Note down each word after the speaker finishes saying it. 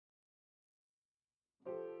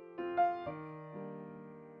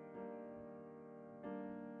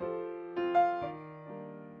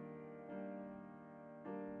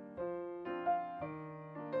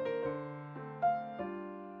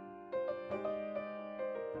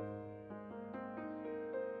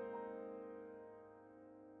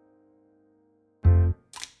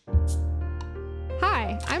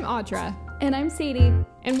I'm Audra. And I'm Sadie.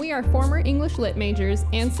 And we are former English lit majors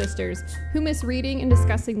and sisters who miss reading and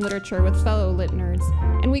discussing literature with fellow lit nerds.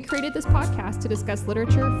 And we created this podcast to discuss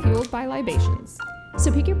literature fueled by libations.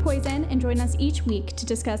 So pick your poison and join us each week to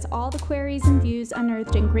discuss all the queries and views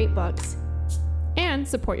unearthed in great books. And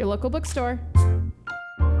support your local bookstore.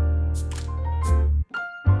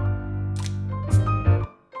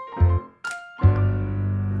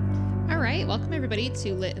 All right, welcome everybody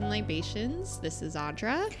to Lit and Libations. This is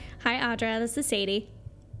Audra. Hi Audra, this is Sadie.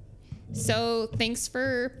 So thanks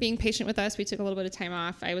for being patient with us. We took a little bit of time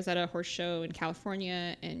off. I was at a horse show in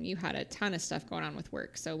California and you had a ton of stuff going on with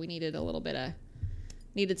work. So we needed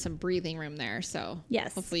some breathing room there. So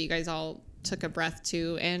yes, hopefully you guys all took a breath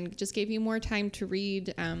too and just gave you more time to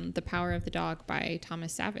read The Power of the Dog by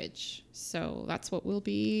Thomas Savage. So that's what we'll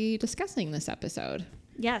be discussing this episode.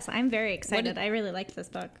 Yes, I'm very excited. I really liked this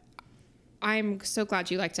book. I'm so glad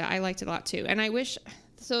you liked it. I liked it a lot too. And I wish,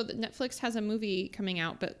 so Netflix has a movie coming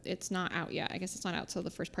out, but it's not out yet. I guess it's not out till the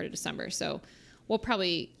first part of December. So we'll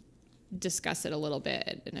probably discuss it a little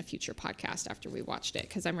bit in a future podcast after we watched it,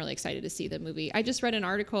 because I'm really excited to see the movie. I just read an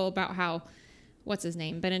article about how, what's his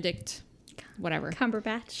name? Benedict, whatever.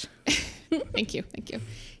 Cumberbatch. Thank you.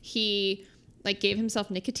 He gave himself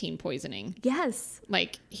nicotine poisoning. Yes.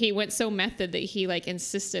 He went so method that he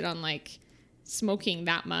insisted on smoking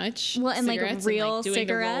that much. Well, and real and, doing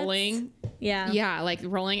cigarettes. The rolling. Yeah,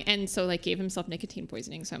 rolling, and so gave himself nicotine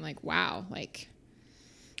poisoning. So I'm like, wow,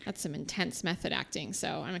 that's some intense method acting.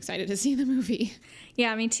 So I'm excited to see the movie.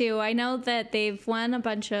 Yeah, me too. I know that they've won a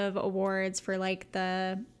bunch of awards for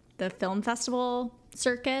the film festival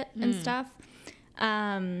circuit and stuff.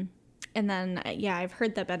 And then I've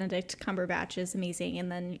heard that Benedict Cumberbatch is amazing, and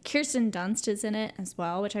then Kirsten Dunst is in it as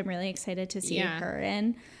well, which I'm really excited to see her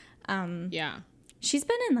in. She's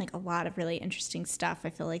been in a lot of really interesting stuff,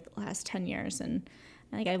 I feel the last 10 years, and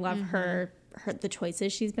I love her the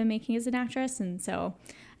choices she's been making as an actress, and so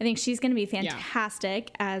I think she's going to be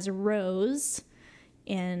fantastic as Rose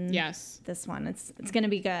in this one. It's going to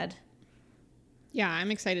be good. Yeah,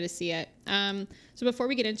 I'm excited to see it. So before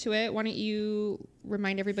we get into it, why don't you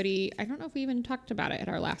remind everybody, I don't know if we even talked about it at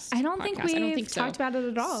our last I don't podcast. think we've talked about it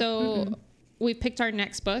at all. So we picked our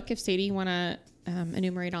next book. If Sadie, you want to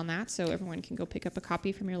enumerate on that so everyone can go pick up a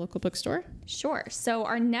copy from your local bookstore? Sure. So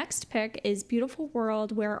our next pick is Beautiful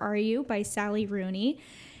World, Where Are You by Sally Rooney.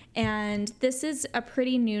 And this is a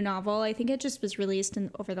pretty new novel. I think it just was released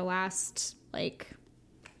over the last, I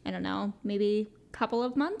don't know, maybe couple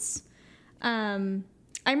of months. I'm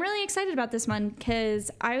really excited about this one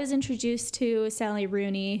because I was introduced to Sally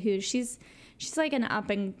Rooney, who she's an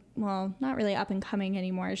not really up and coming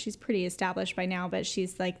anymore. She's pretty established by now, but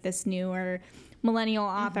she's this newer millennial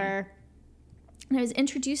author. And I was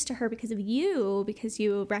introduced to her because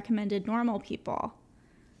you recommended Normal People.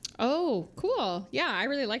 Oh, cool. Yeah, I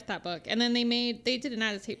really liked that book. And then they did an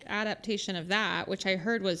adaptation of that, which I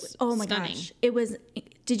heard was stunning. Gosh.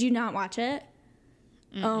 Did you not watch it?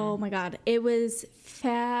 Mm-mm. Oh my God. It was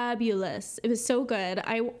fabulous. It was so good.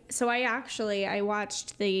 I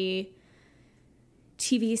watched the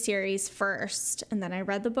TV series first and then I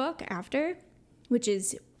read the book after, which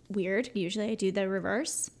is weird. Usually I do the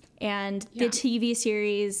reverse. And the TV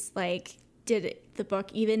series did the book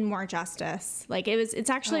even more justice. It's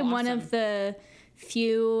actually one of the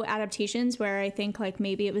few adaptations where I think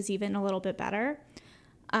maybe it was even a little bit better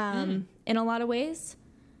in a lot of ways.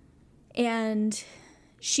 And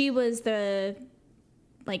she was the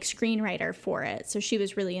screenwriter for it, so she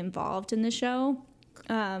was really involved in the show.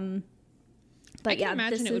 But I can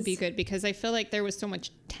imagine it would be good because I feel there was so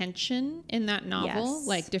much tension in that novel,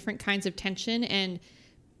 different kinds of tension, and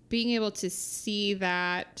being able to see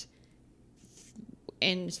that,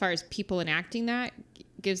 and as far as people enacting that,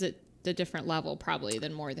 gives it the different level probably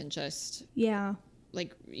than more than just so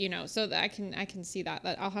that I can see that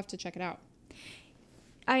I'll have to check it out.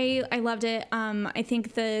 I loved it. I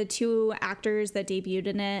think the two actors that debuted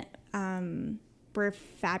in it were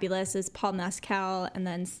fabulous. Is Paul Mescal and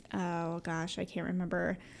then I can't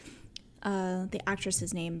remember the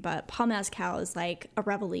actress's name, but Paul Mescal is a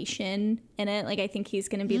revelation in it. I think he's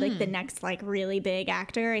going to be the next really big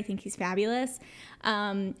actor. I think he's fabulous.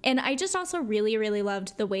 And I just also really, really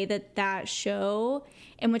loved the way that show,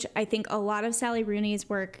 in which I think a lot of Sally Rooney's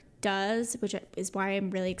work does, which is why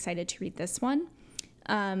I'm really excited to read this one.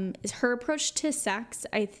 Is her approach to sex,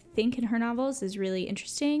 I think, in her novels is really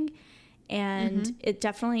interesting. And it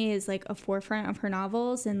definitely is a forefront of her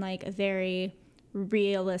novels in a very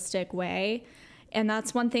realistic way. And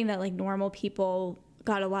that's one thing that Normal People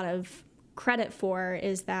got a lot of credit for,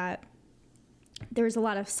 is that there's a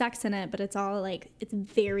lot of sex in it, but it's all it's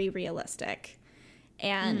very realistic.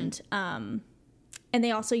 And and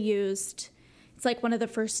they also used, it's like one of the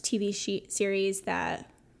first TV series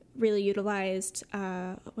that really utilized,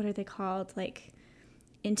 what are they called? Like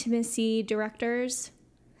intimacy directors.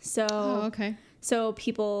 So, okay. So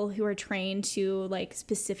people who are trained to like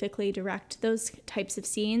specifically direct those types of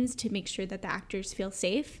scenes to make sure that the actors feel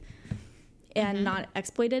safe and not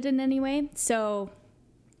exploited in any way. So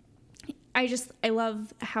I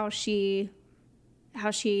love how she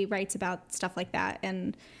writes about stuff like that,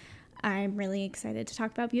 and I'm really excited to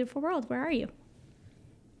talk about Beautiful World. Where are you?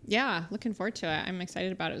 Yeah, looking forward to it. I'm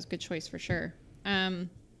excited about it. It was a good choice for sure. And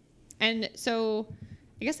so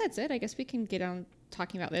I guess that's it. I guess we can get on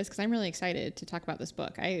talking about this because I'm really excited to talk about this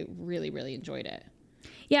book. I really, really enjoyed it.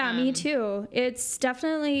 Yeah, me too. It's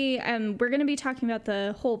definitely, we're going to be talking about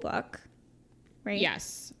the whole book, right?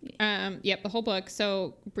 Yes. Yep, the whole book.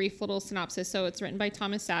 So brief little synopsis. So it's written by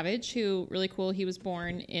Thomas Savage, who, really cool, he was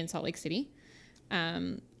born in Salt Lake City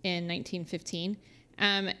in 1915.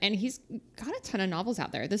 And he's got a ton of novels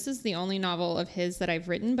out there. This is the only novel of his that I've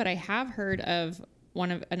written, but I have heard of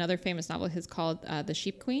another famous novel of his called The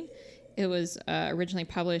Sheep Queen. It was originally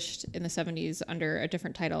published in the 70s under a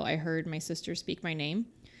different title. I Heard My Sister Speak My Name.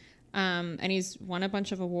 And he's won a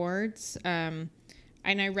bunch of awards. And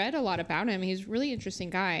I read a lot about him. He's a really interesting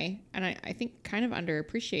guy. And I think kind of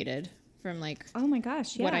underappreciated from like, oh my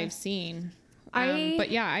gosh, yeah, what I've seen. But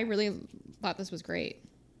yeah, I really thought this was great.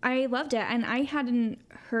 I loved it. And I hadn't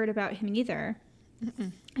heard about him either.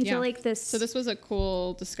 I feel like this. So this was a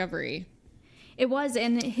cool discovery. It was.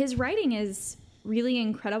 And his writing is really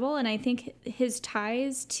incredible. And I think his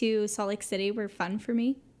ties to Salt Lake City were fun for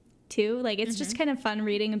me too. Like it's just kind of fun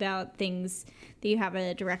reading about things that you have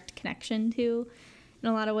a direct connection to in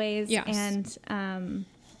a lot of ways. Yes. And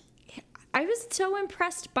I was so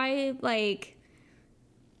impressed by like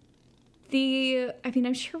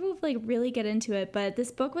I'm sure we'll like really get into it, but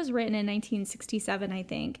this book was written in 1967, I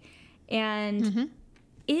think. And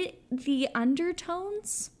the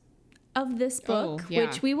undertones of this book,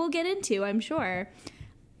 which we will get into, I'm sure,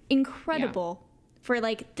 incredible for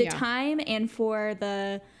like the time and for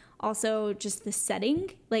the also just the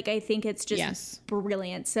setting. Like I think it's just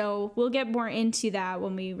brilliant. So we'll get more into that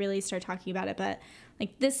when we really start talking about it. But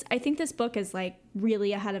like this, I think this book is like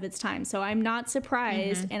really ahead of its time. So I'm not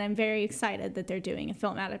surprised, and I'm very excited that they're doing a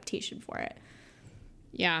film adaptation for it.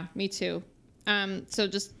 Yeah, me too. So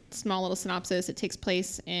just small little synopsis. It takes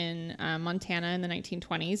place in Montana in the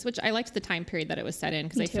 1920s, which I liked the time period that it was set in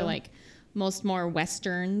because I feel like most more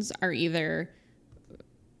Westerns are either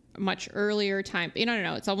much earlier time. You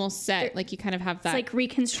know, it's almost set like you kind of have that. It's like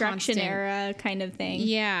Reconstruction era kind of thing.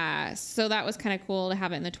 Yeah. So that was kind of cool to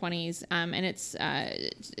have it in the 20s. And it's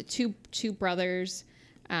two brothers,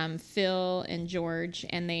 Phil and George,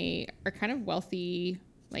 and they are kind of wealthy,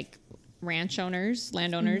 like ranch owners,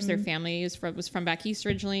 landowners. Their family was from back east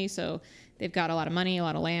originally, so they've got a lot of money, a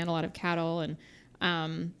lot of land, a lot of cattle, and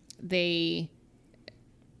they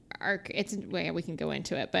are. We can go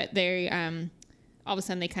into it, but they all of a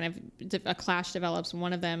sudden they kind of a clash develops.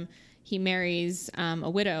 One of them, he marries a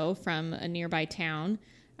widow from a nearby town.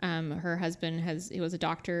 Her husband he was a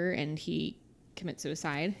doctor and he commits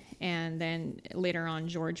suicide, and then later on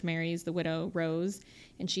George marries the widow Rose,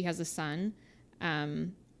 and she has a son.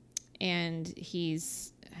 And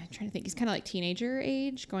I'm trying to think, he's kind of like teenager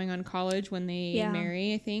age, going on college when they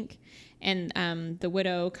marry, I think. And the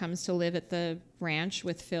widow comes to live at the ranch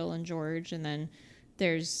with Phil and George. And then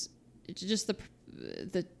there's just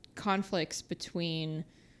the conflicts between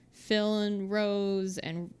Phil and Rose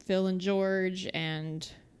and Phil and George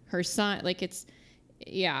and her son. Like that's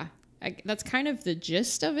kind of the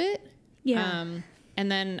gist of it. Yeah.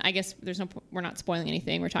 And then I guess we're not spoiling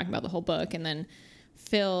anything. We're talking about the whole book. And then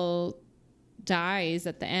Phil dies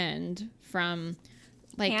at the end from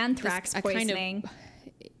like anthrax poisoning.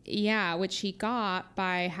 Which he got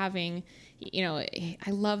by having, I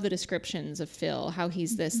love the descriptions of Phil, how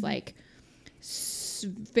he's this like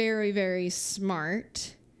very, very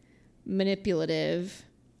smart, manipulative,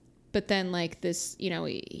 but then like this,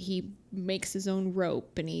 he makes his own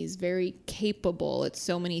rope and he's very capable at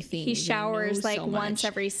so many things. He showers like once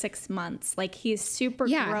every 6 months. Like he's super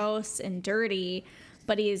gross and dirty,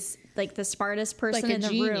 but he's like the smartest person in the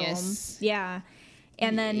genius room. Yeah.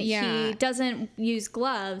 And then he doesn't use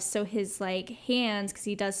gloves, so his like hands, because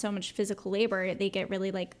he does so much physical labor, they get really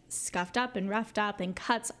like scuffed up and roughed up and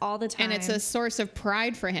cuts all the time. And it's a source of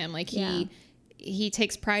pride for him. Like he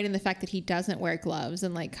takes pride in the fact that he doesn't wear gloves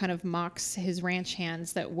and like kind of mocks his ranch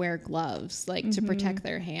hands that wear gloves, like to protect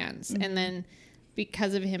their hands. And then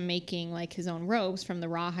because of him making like his own ropes from the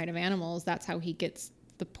raw hide of animals, that's how he gets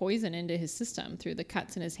the poison into his system through the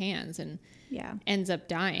cuts in his hands and yeah, ends up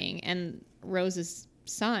dying. And Rose's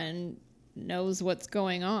son knows what's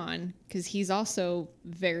going on because he's also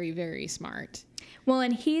very, very smart. Well,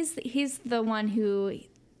 and he's the one who,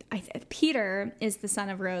 Peter is the son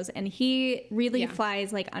of Rose, and he really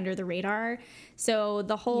flies like under the radar. So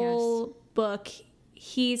the whole book,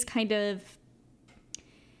 he's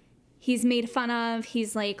made fun of.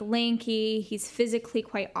 He's like lanky. He's physically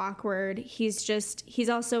quite awkward. He's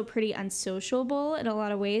also pretty unsociable in a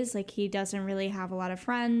lot of ways. Like he doesn't really have a lot of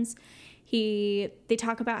friends. They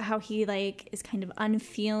talk about how he like is kind of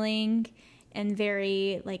unfeeling and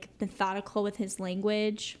very like methodical with his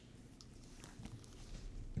language.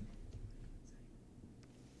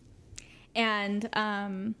 And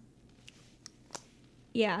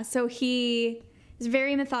so he is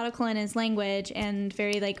very methodical in his language and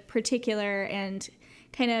very like particular and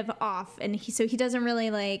kind of off, and he doesn't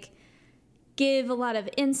really like give a lot of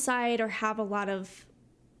insight or have a lot of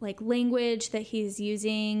like language that he's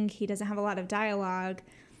using. He doesn't have a lot of dialogue,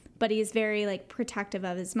 but he's very like protective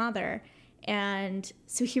of his mother. And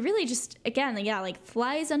so he really just, again, like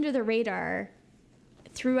flies under the radar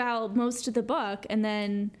throughout most of the book. And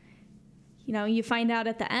then, you know, you find out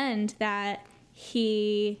at the end that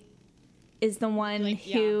he is the one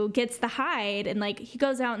who gets the hide, and like he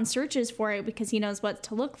goes out and searches for it because he knows what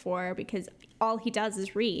to look for, because all he does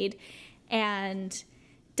is read and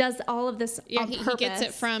does all of this on purpose. He gets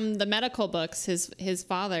it from the medical books, his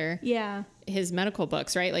father. Yeah. His medical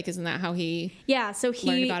books, right? Like, isn't that how he so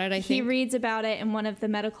learned about it, I think? He reads about it in one of the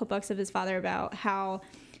medical books of his father about how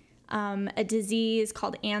a disease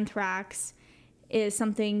called anthrax is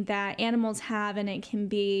something that animals have, and it can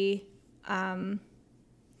be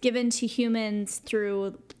given to humans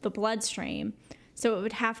through the bloodstream. So it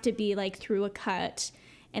would have to be like through a cut,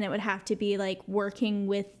 and it would have to be like working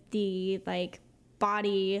with the like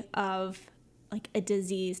body of like a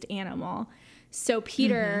diseased animal. So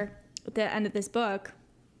Peter, at the end of this book,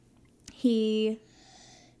 he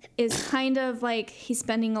is kind of like, he's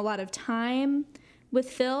spending a lot of time with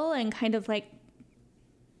Phil, and kind of like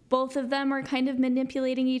both of them are kind of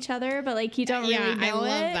manipulating each other, but like you don't really know. I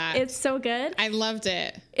love that. It's so good. I loved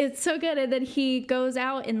it. It's so good. And then he goes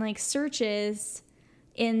out and like searches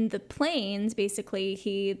in the plains. Basically,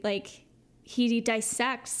 he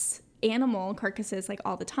dissects animal carcasses like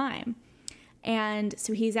all the time. And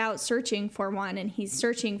so he's out searching for one, and he's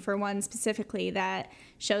searching for one specifically that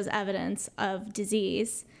shows evidence of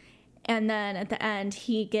disease. And then at the end,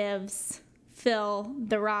 he gives Phil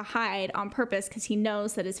the raw hide on purpose because he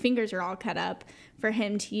knows that his fingers are all cut up for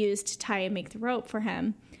him to use to tie and make the rope for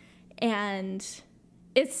him. And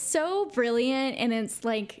it's so brilliant, and it's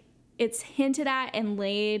like it's hinted at and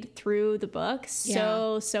laid through the book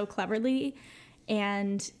so cleverly.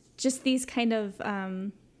 And just these kind of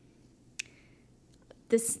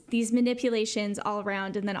these manipulations all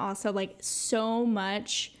around, and then also like so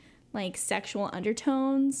much like sexual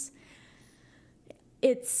undertones.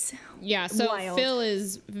 It's so wild. Phil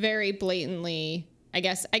is very blatantly, I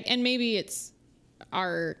guess, and maybe it's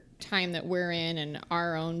our time that we're in and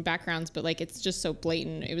our own backgrounds, but like it's just so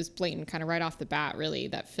blatant. It was blatant kind of right off the bat, really,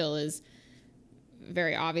 that Phil is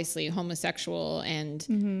very obviously homosexual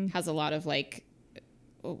and has a lot of like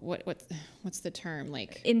what's the term,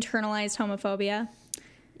 like internalized homophobia.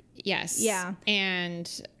 Yes. Yeah. And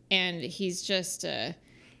he's just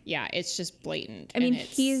it's just blatant. I mean,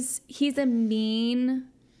 he's a mean,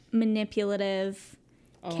 manipulative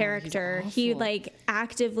character. He like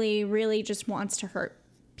actively really just wants to hurt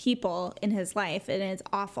people in his life, and it's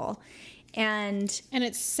awful. And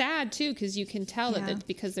it's sad too, because you can tell that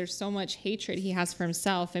because there's so much hatred he has for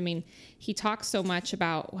himself. I mean, he talks so much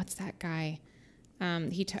about, what's that guy?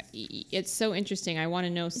 It's so interesting. I want to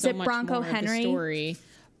know so much Bronco more Henry? of the story.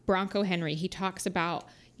 Bronco Henry. He talks about,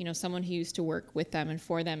 you know, someone who used to work with them and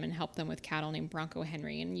for them and help them with cattle named Bronco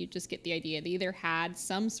Henry. And you just get the idea. They either had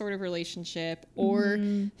some sort of relationship, or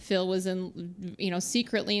Phil was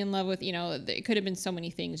secretly in love with, it could have been so many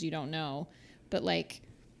things you don't know. But like,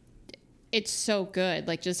 it's so good.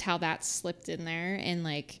 Like just how that slipped in there, and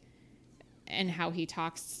like, and how he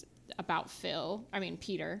talks about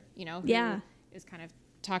Peter, who is kind of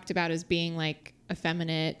talked about as being like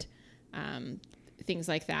effeminate, things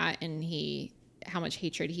like that. And how much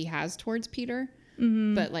hatred he has towards Peter,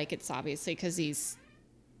 but like, it's obviously because he's,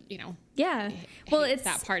 it's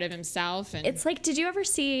that part of himself. And it's like, did you ever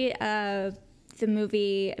see the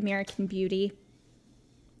movie American Beauty?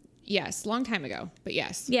 Yes, long time ago, but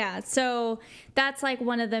yes. Yeah, so that's like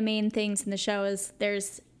one of the main things in the show is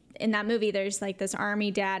in that movie, there's like this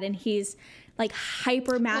army dad, and he's like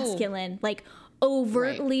hyper masculine, like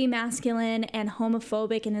overtly masculine and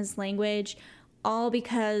homophobic in his language, all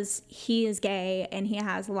because he is gay and he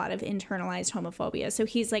has a lot of internalized homophobia. So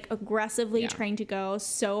he's like aggressively trying to go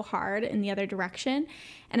so hard in the other direction.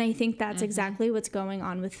 And I think that's exactly what's going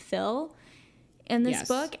on with Phil in this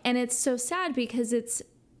book. And it's so sad because it's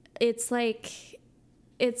like,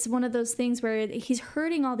 it's one of those things where he's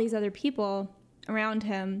hurting all these other people around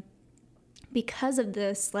him because of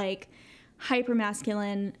this like hyper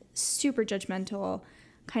masculine, super judgmental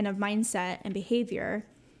kind of mindset and behavior.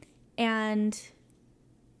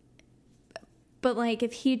 But like,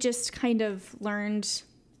 if he just kind of learned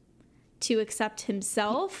to accept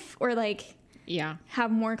himself or like, have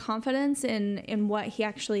more confidence in what he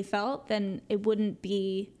actually felt, then it wouldn't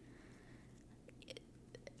be,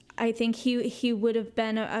 I think he would have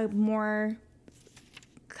been a more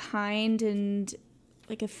kind and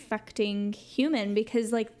like affecting human,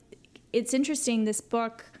 because like, it's interesting. This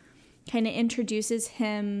book kind of introduces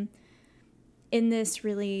him in this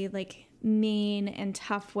really like mean and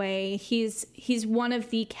tough way. He's one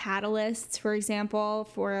of the catalysts, for example,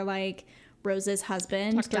 for like Rose's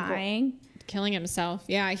husband dying, killing himself.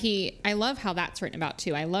 Yeah, I love how that's written about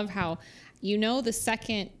too. I love how, the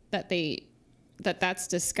second that that's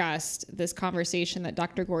discussed, this conversation that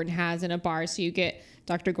Dr. Gordon has in a bar. So you get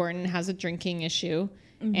Dr. Gordon has a drinking issue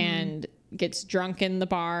and gets drunk in the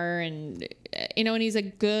bar, and and he's a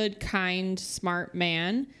good, kind, smart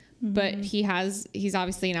man. But he's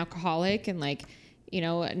obviously an alcoholic and like,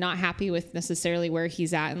 not happy with necessarily where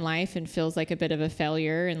he's at in life and feels like a bit of a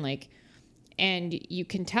failure. And like, and you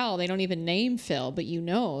can tell they don't even name Phil, but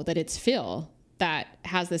that it's Phil that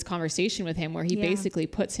has this conversation with him where he basically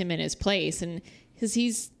puts him in his place, and because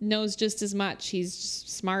he knows just as much, he's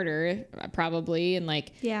smarter probably. And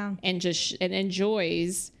like, and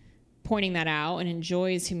enjoys pointing that out and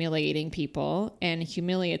enjoys humiliating people, and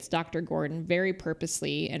humiliates Dr. Gordon very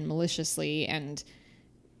purposely and maliciously, and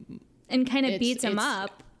kind of beats him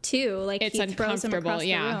up too. Like, it's he throws him across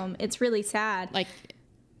the room. It's really sad. Like,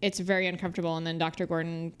 it's very uncomfortable. And then Dr.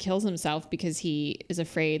 Gordon kills himself because he is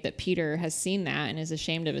afraid that Peter has seen that and is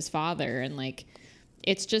ashamed of his father. And like,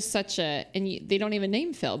 it's just such a, and they don't even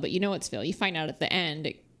name Phil, but it's Phil. You find out at the end,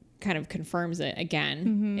 it kind of confirms it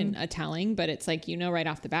again in a telling, but it's like, right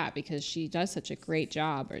off the bat, because he does such a great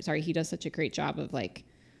job of like,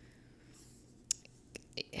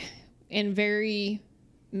 in very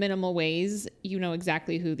minimal ways,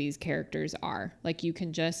 exactly who these characters are. Like, you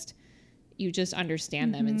just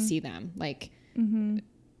understand them and see them, like, and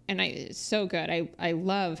it's so good. I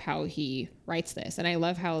love how he writes this, and I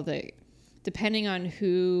love how depending on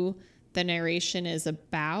who the narration is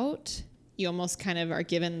about, you almost kind of are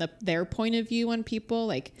given their point of view on people.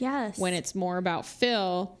 Like, when it's more about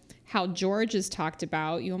Phil, how George is talked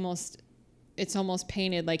about, it's almost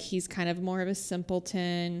painted like he's kind of more of a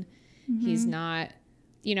simpleton. He's not,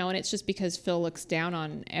 and it's just because Phil looks down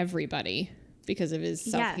on everybody because of his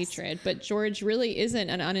self-hatred. But George really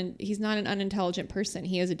isn't he's not an unintelligent person.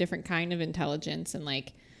 He has a different kind of intelligence, and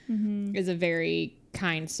like is a very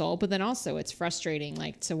kind soul. But then also it's frustrating,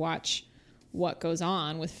 like, to watch what goes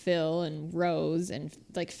on with Phil and Rose and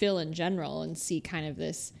like Phil in general, and see kind of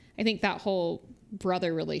this, I think that whole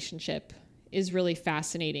brother relationship is really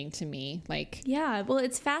fascinating to me. Like, well,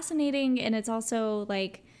 it's fascinating, and it's also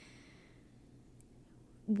like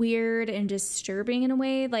weird and disturbing in a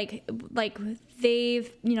way. Like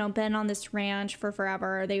they've been on this ranch for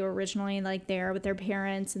forever. They were originally like there with their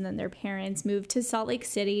parents, and then their parents moved to Salt Lake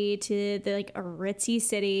City, to like a ritzy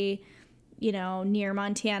city near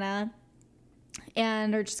Montana,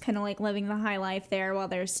 and are just kind of like living the high life there while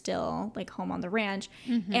they're still like home on the ranch.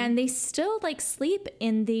 And they still like sleep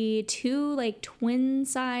in the two like twin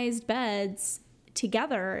sized beds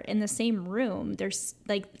together in the same room. There's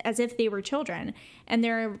like, as if they were children, and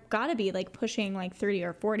they're gotta be like pushing like 30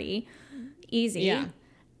 or 40 easy.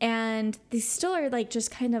 And they still are like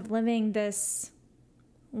just kind of living this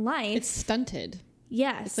life. It's stunted.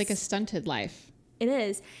 It's like a stunted life. It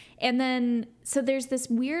is. And then, so there's this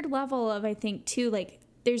weird level of, I think too, like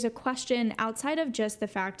there's a question outside of just the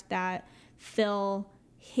fact that Phil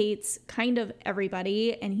hates kind of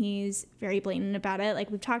everybody and he's very blatant about it.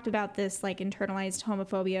 Like, we've talked about this like internalized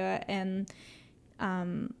homophobia and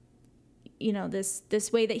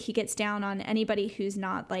this way that he gets down on anybody who's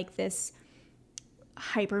not like this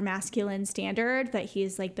hyper masculine standard that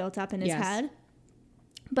he's like built up in his head.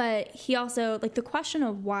 But he also, like, the question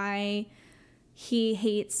of why he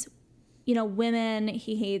hates women,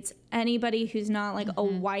 he hates anybody who's not like a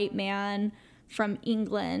white man from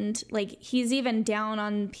England. Like, he's even down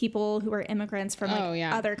on people who are immigrants from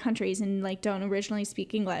other countries and like don't originally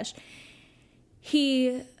speak English.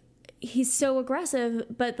 He he's so aggressive,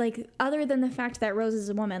 but like other than the fact that Rose is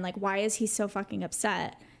a woman, like why is he so fucking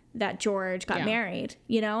upset that George got married,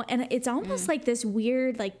 you know? And it's almost like this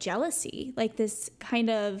weird like jealousy, like this kind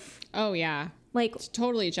of like he's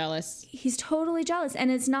totally jealous. He's totally jealous.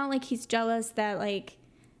 And it's not like he's jealous that like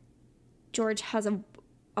George has a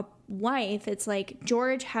wife. It's like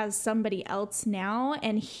George has somebody else now,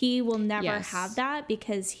 and he will never have that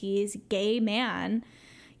because he's a gay man,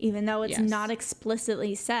 even though it's not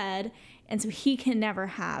explicitly said. And so he can never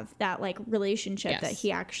have that like relationship that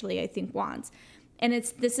he actually, I think, wants. And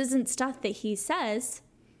this isn't stuff that he says,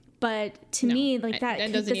 but to me, like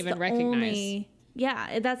that doesn't even recognize.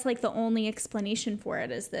 That's like the only explanation for it,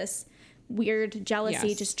 is this weird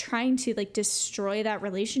jealousy, just trying to like destroy that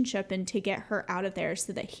relationship and to get her out of there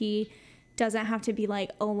so that he doesn't have to be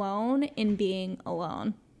like alone in being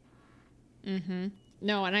alone.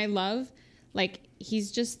 No, and I love, like,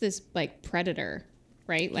 he's just this like predator,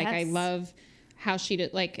 right? Like I love how she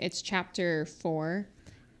did, like, it's chapter 4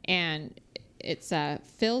 and it's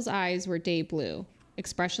Phil's eyes were day blue,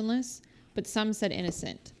 expressionless, but some said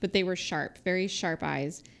innocent, but they were sharp, very sharp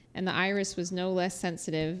eyes. And the iris was no less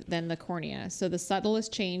sensitive than the cornea, so the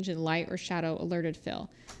subtlest change in light or shadow alerted Phil.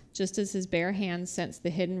 Just as his bare hands sensed the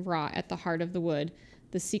hidden rot at the heart of the wood,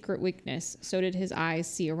 the secret weakness, so did his eyes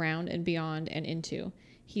see around and beyond and into.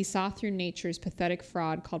 He saw through nature's pathetic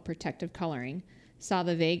fraud called protective coloring, saw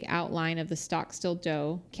the vague outline of the stock-still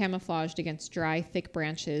doe, camouflaged against dry, thick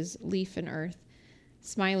branches, leaf and earth.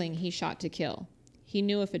 Smiling, he shot to kill. He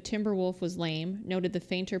knew if a timber wolf was lame, noted the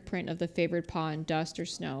fainter print of the favored paw in dust or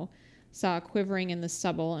snow, saw a quivering in the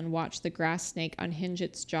stubble, and watched the grass snake unhinge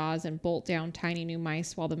its jaws and bolt down tiny new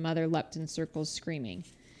mice while the mother leapt in circles screaming.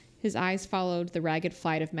 His eyes followed the ragged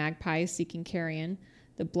flight of magpies seeking carrion,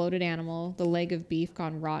 the bloated animal, the leg of beef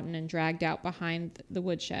gone rotten and dragged out behind the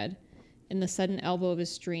woodshed. In the sudden elbow of a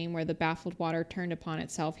stream where the baffled water turned upon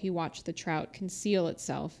itself, he watched the trout conceal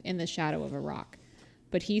itself in the shadow of a rock.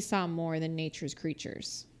 But he saw more than nature's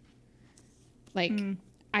creatures. Like,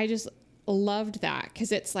 I just loved that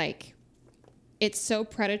because it's like, it's so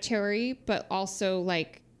predatory, but also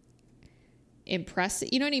like impressive.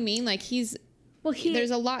 You know what I mean? Like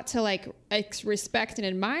there's a lot to like respect and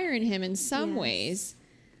admire in him in some ways,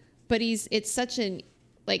 but it's such an,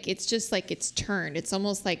 like, it's just like it's turned. It's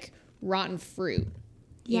almost like rotten fruit,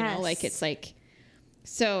 you know, like it's like,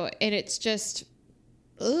 so, and it's just,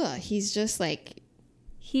 he's just like,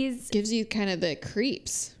 gives you kind of the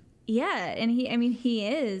creeps. Yeah. And he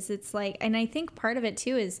is, it's like, and I think part of it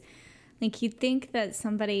too is like, you think that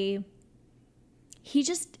somebody, he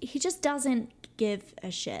just doesn't give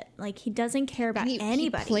a shit. Like, he doesn't care about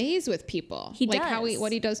anybody. He plays with people. He like does.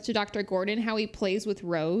 What he does to Dr. Gordon, how he plays with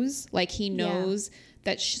Rose. Like, he knows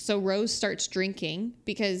that, so Rose starts drinking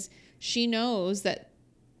because she knows that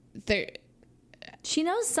she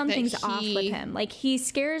knows something's off with him. Like, he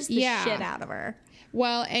scares the shit out of her.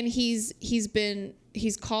 Well, and he's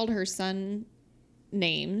called her son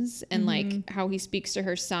names, and like how he speaks to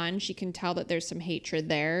her son, she can tell that there's some hatred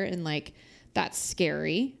there, and like that's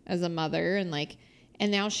scary as a mother, and like, and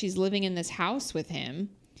now she's living in this house with him,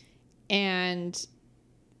 and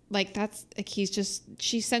like that's like,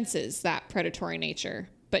 she senses that predatory nature,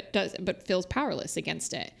 but feels powerless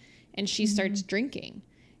against it, and she starts drinking,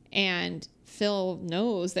 and Phil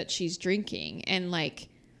knows that she's drinking, and like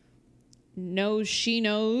knows she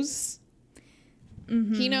knows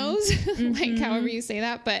he knows like however you say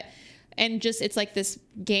that, but and just it's like this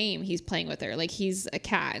game he's playing with her, like he's a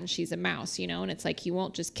cat and she's a mouse, you know, and it's like he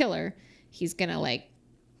won't just kill her, he's gonna like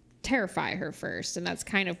terrify her first, and that's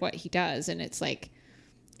kind of what he does, and it's like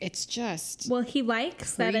it's just he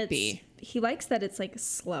likes creepy. He likes that it's like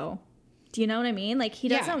slow. Do you know what I mean? Like, he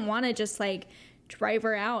doesn't want to just like drive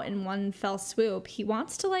her out in one fell swoop. He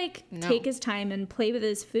wants to like take his time and play with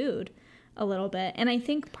his food a little bit. And I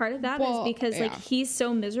think part of that is because like he's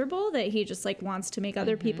so miserable that he just like wants to make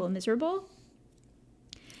other people miserable.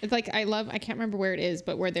 It's like, I can't remember where it is,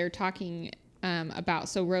 but where they're talking about,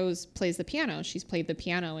 so Rose plays the piano. She's played the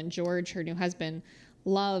piano, and George, her new husband,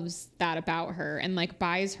 loves that about her and like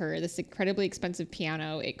buys her this incredibly expensive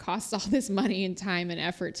piano. It costs all this money and time and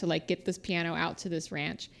effort to like get this piano out to this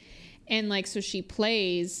ranch. And like, so she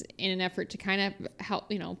plays in an effort to kind of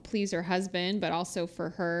help, you know, please her husband, but also for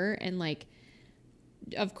her. And like,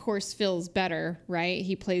 of course, Phil's better, right?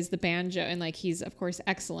 He plays the banjo and like, he's of course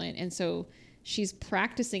excellent. And so she's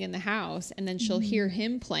practicing in the house, and then she'll hear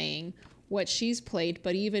him playing what she's played,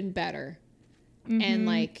 but even better. And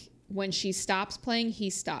like, when she stops playing, he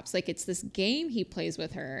stops. Like, it's this game he plays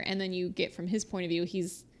with her. And then you get from his point of view,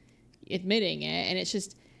 he's admitting it. And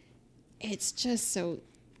it's just so,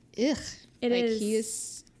 ugh. It like, is. he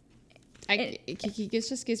is, He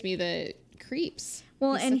just gives me the creeps.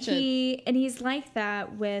 Well, he's like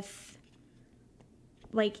that with,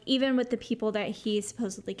 like, even with the people that he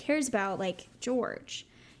supposedly cares about, like George.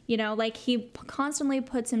 You know, like, he constantly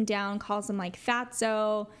puts him down, calls him, like,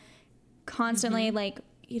 fatso, constantly, like,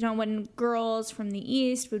 you know, when girls from the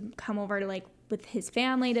East would come over to, like, with his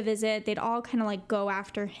family to visit, they'd all kind of, like, go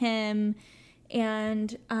after him.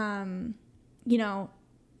 And, you know,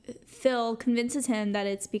 Phil convinces him that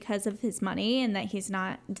it's because of his money and that he's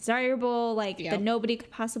not desirable, like, that nobody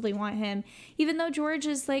could possibly want him, even though George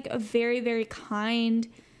is, like, a very, very kind,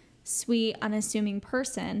 sweet, unassuming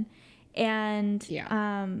person. And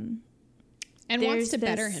wants to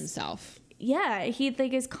better himself. Yeah, he,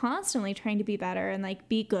 like, is constantly trying to be better and, like,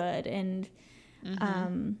 be good and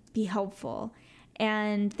be helpful.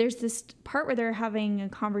 And there's this part where they're having a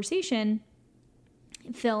conversation,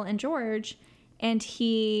 Phil and George, and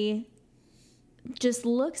he just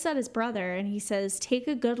looks at his brother and he says, take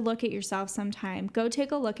a good look at yourself sometime. Go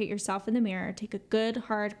take a look at yourself in the mirror. Take a good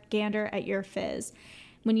hard gander at your fizz.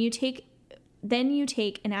 Then you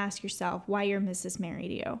take and ask yourself why your missus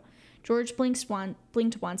married you. George blinked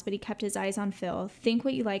once, but he kept his eyes on Phil. Think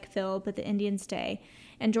what you like, Phil, but the Indians stay.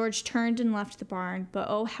 And George turned and left the barn, but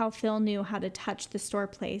oh, how Phil knew how to touch the store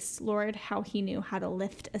place. Lord, how he knew how to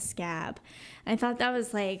lift a scab. And I thought that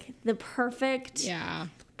was, like, the perfect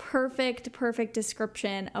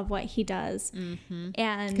description of what he does.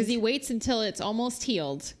 And because he waits until it's almost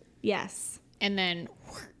healed. Yes. And then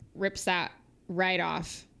rips that right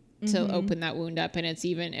off to open that wound up, and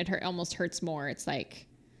it almost hurts more. It's like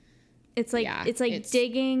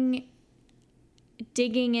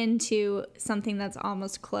digging into something that's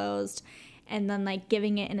almost closed and then, like,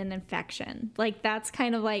 giving it an infection. Like, that's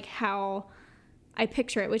kind of like how I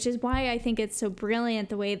picture it, which is why I think it's so brilliant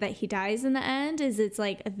the way that he dies in the end. Is it's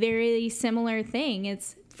like a very similar thing.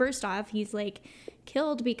 It's, first off, he's, like,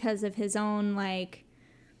 killed because of his own, like,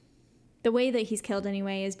 the way that he's killed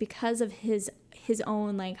anyway is because of his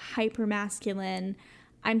own, like, hyper masculine,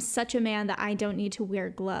 I'm such a man that I don't need to wear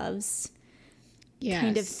gloves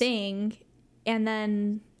kind of thing. And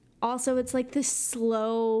then also it's like this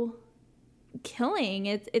slow killing.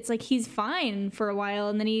 It's like he's fine for a while,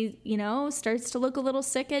 and then he, you know, starts to look a little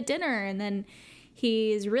sick at dinner, and then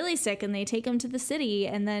he's really sick and they take him to the city,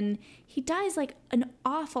 and then he dies like an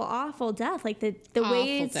awful death. Like the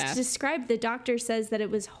way it's described, the doctor says that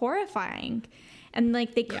it was horrifying, and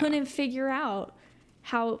like they couldn't figure out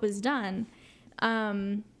how it was done.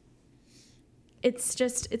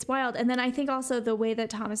 It's wild. And then I think also the way that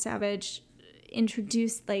Thomas Savage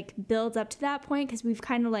introduced, like, builds up to that point, because we've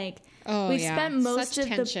kind of like spent most of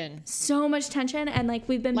so much tension, and like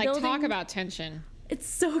we've been building, talk about tension. It's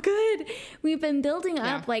so good. We've been building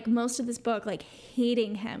up like most of this book, like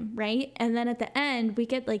hating him, right? And then at the end we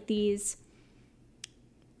get like these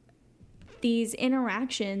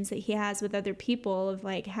interactions that he has with other people of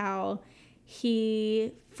like how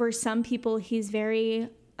for some people he's very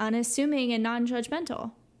unassuming and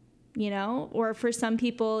non-judgmental, you know, or for some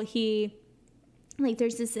people like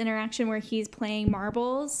there's this interaction where he's playing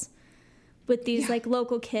marbles with these like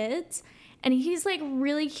local kids, and he's like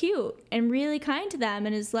really cute and really kind to them,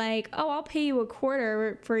 and is like, oh, I'll pay you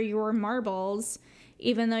 $0.25 for your marbles,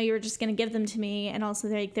 even though you were just going to give them to me. And also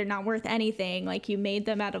they're not worth anything. Like you made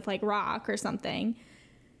them out of like rock or something.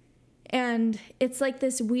 And it's like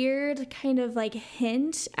this weird kind of like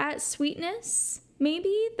hint at sweetness,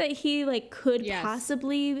 maybe, that he like could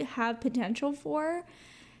possibly have potential for.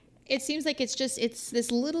 It seems like it's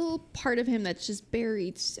this little part of him that's just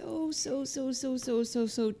buried so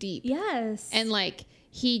deep. Yes. And like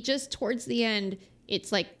he just towards the end,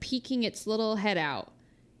 it's like peeking its little head out,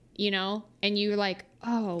 you know, and you're like,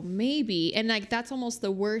 oh, maybe. And like that's almost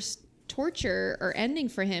the worst torture or ending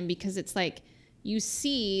for him, because it's like you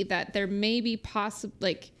see that there may be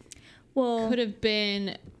could have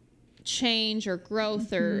been change or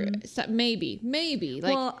growth or maybe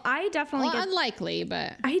like, well, I definitely unlikely,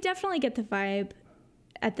 but I definitely get the vibe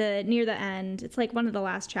at near the end. It's like one of the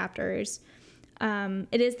last chapters.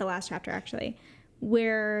 It is the last chapter actually,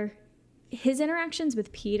 where his interactions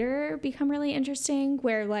with Peter become really interesting,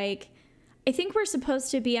 where like I think we're supposed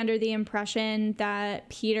to be under the impression that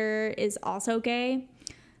Peter is also gay,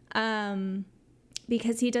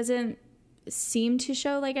 because he doesn't seem to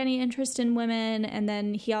show like any interest in women, and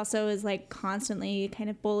then he also is like constantly kind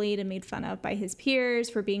of bullied and made fun of by his peers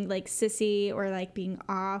for being like sissy or like being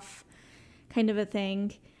off kind of a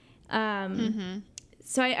thing.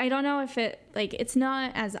 So I don't know if it's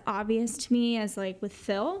not as obvious to me as like with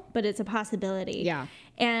Phil, but it's a possibility. Yeah.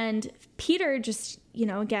 And Peter just, you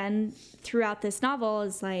know, again throughout this novel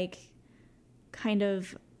is like kind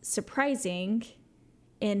of surprising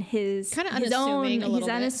in his kind of his unassuming own. a He's little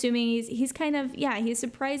unassuming. Bit. He's kind of he's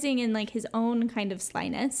surprising in like his own kind of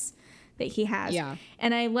slyness that he has. Yeah.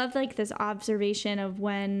 And I love like this observation of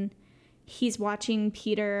when he's watching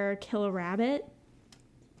Peter kill a rabbit,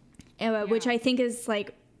 which I think is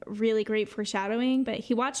like really great foreshadowing. But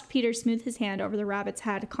he watched Peter smooth his hand over the rabbit's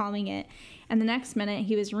head, calming it, and the next minute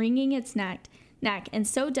he was wringing its neck, and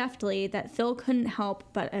so deftly that Phil couldn't help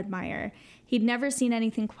but admire. He'd never seen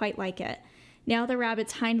anything quite like it. Now the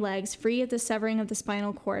rabbit's hind legs, free of the severing of the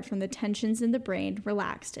spinal cord from the tensions in the brain,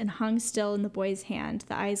 relaxed and hung still in the boy's hand,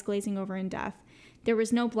 the eyes glazing over in death. There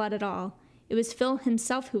was no blood at all. It was Phil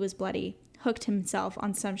himself who was bloody, hooked himself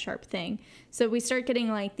on some sharp thing. So we start getting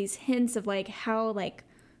like these hints of like how like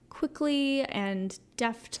quickly and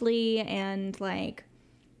deftly and like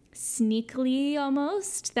sneakily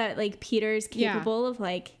almost that like Peter's capable of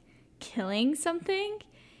like killing something.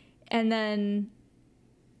 And then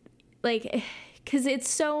like, because it's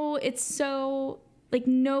so like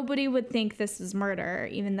nobody would think this is murder,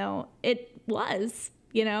 even though it was,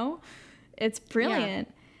 you know, it's brilliant.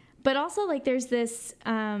 Yeah. But also like there's this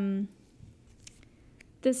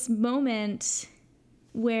this moment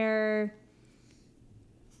where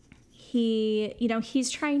he's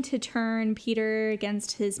trying to turn Peter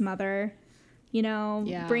against his mother,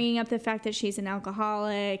 bringing up the fact that she's an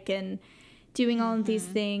alcoholic and doing all of these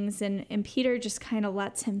things, and Peter just kind of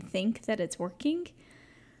lets him think that it's working.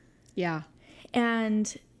 Yeah.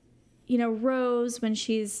 And, Rose, when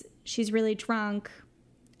she's really drunk,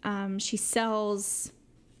 she sells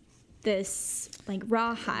this, like,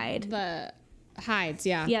 rawhide. The hides,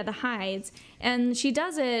 yeah. Yeah, the hides. And she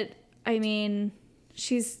does it, I mean,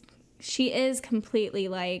 she is completely,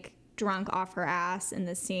 like, drunk off her ass in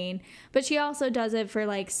this scene. But she also does it for,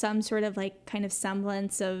 like, some sort of, like, kind of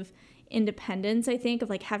semblance of independence, I think, of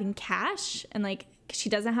like having cash, and like she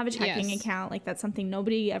doesn't have a checking account. Like that's something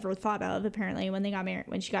nobody ever thought of apparently when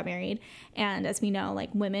she got married. And as we know, like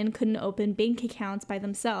women couldn't open bank accounts by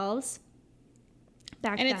themselves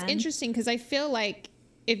back then. And it's interesting because I feel like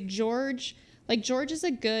if George is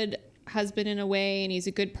a good husband in a way, and he's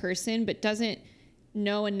a good person, but doesn't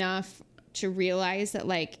know enough to realize that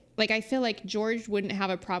like I feel like George wouldn't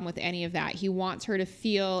have a problem with any of that. He wants her to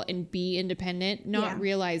feel and be independent, not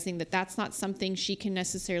realizing that that's not something she can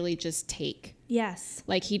necessarily just take. Yes.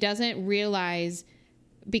 Like he doesn't realize,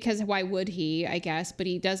 because why would he, I guess, but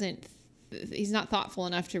he's not thoughtful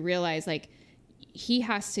enough to realize like he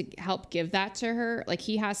has to help give that to her. Like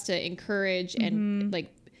he has to encourage and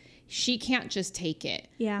like she can't just take it.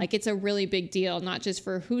 Yeah. Like it's a really big deal, not just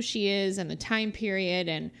for who she is and the time period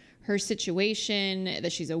and her situation,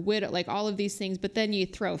 that she's a widow, like all of these things. But then you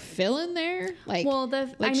throw Phil in there, like,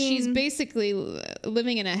 she's basically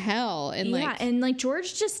living in a hell. And and like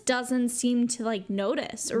George just doesn't seem to like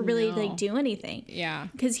notice or really like do anything. Yeah.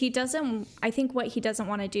 Because I think what he doesn't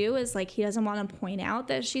want to do is like, he doesn't want to point out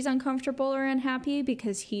that she's uncomfortable or unhappy,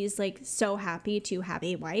 because he's like so happy to have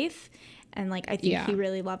a wife. And like, I think he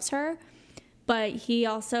really loves her. But he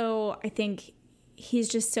also, I think he's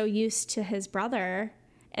just so used to his brother.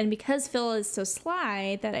 And because Phil is so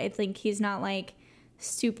sly, that I think he's not like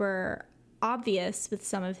super obvious with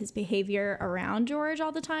some of his behavior around George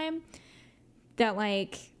all the time, that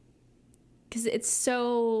like, because it's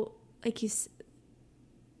so like it's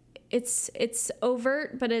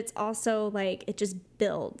overt, but it's also like it just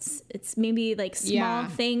builds. It's maybe like small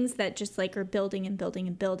things that just like are building and building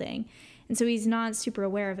and building, and so he's not super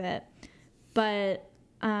aware of it. But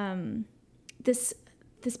this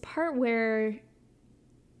part where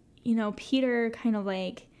Peter kind of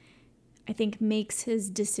like, I think, makes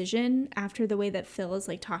his decision after the way that Phil is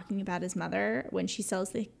like talking about his mother when she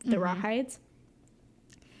sells the rawhides.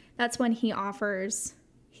 That's when he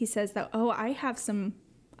says that, oh, I have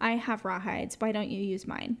rawhides. Why don't you use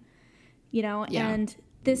mine? And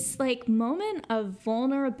this like moment of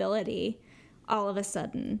vulnerability all of a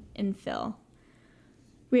sudden in Phil.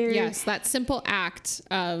 Yes, that simple act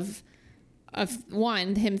of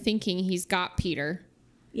one, him thinking he's got Peter.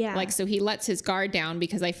 Yeah. Like, so he lets his guard down,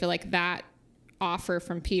 because I feel like that offer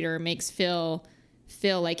from Peter makes Phil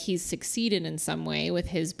feel like he's succeeded in some way with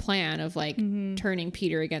his plan of like turning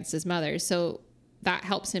Peter against his mother. So that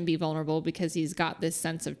helps him be vulnerable, because he's got this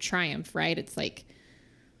sense of triumph, right? It's like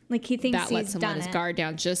he thinks that lets him let his guard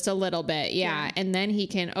down just a little bit. Yeah. And then he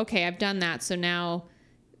can, okay, I've done that. So now,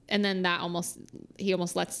 and then he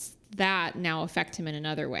almost lets that now affect him in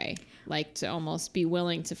another way, like to almost be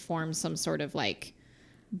willing to form some sort of like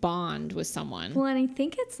bond with someone. Well, and I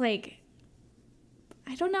think it's like,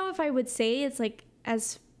 I don't know if I would say it's like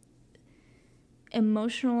as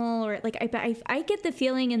emotional, or like I get the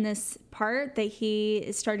feeling in this part that he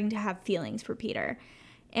is starting to have feelings for Peter.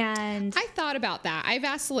 And I thought about that. I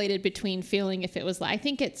vacillated between feeling if it was, I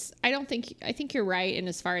think you're right. And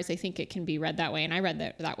as far as I think it can be read that way. And I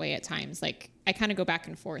read that way at times. Like I kind of go back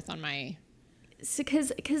and forth on my,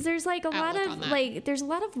 because there's like there's a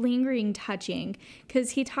lot of lingering touching,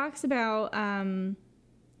 because he talks about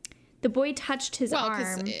the boy touched his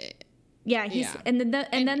arm. And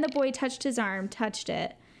then the boy touched his arm, touched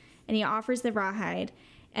it, and he offers the rawhide,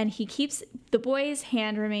 and he keeps the boy's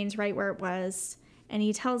hand remains right where it was, and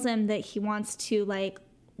he tells him that he wants to like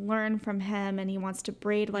learn from him, and he wants to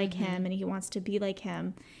braid like him, and he wants to be like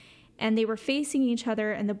him. And they were facing each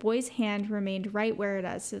other, and the boy's hand remained right where it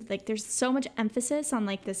is. So, like, there's so much emphasis on,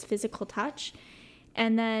 like, this physical touch.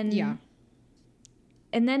 And then... Yeah.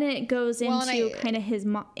 And then it goes into kind of his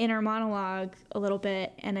inner monologue a little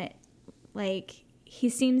bit. And it, like, he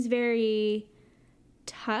seems very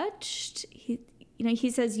touched. He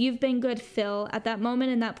says, "You've been good, Phil." At that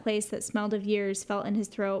moment in that place that smelled of years felt in his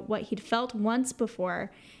throat what he'd felt once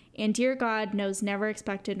before. And dear God knows never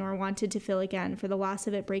expected nor wanted to feel again, for the loss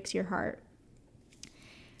of it breaks your heart.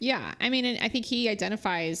 Yeah. I mean, I think he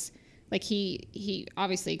identifies, like he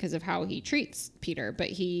obviously because of how he treats Peter, but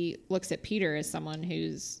he looks at Peter as someone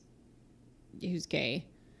who's gay.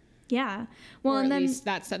 Yeah. Well, or and at then least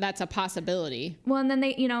that's a possibility. Well, and then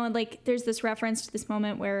they, like there's this reference to this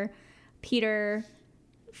moment where Peter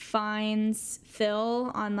finds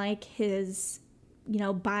Phil on like his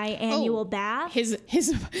biannual bath.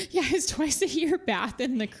 His twice a year bath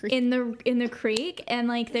in the creek. In the creek, and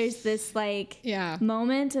like there's this like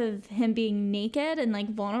moment of him being naked and like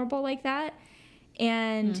vulnerable like that.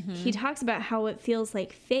 And he talks about how it feels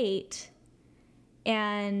like fate.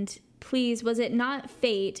 And please, was it not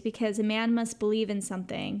fate, because a man must believe in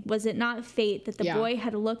something? Was it not fate that the boy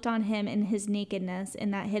had looked on him in his nakedness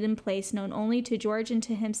in that hidden place known only to George and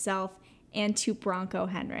to himself and to Bronco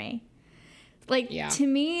Henry? Like, to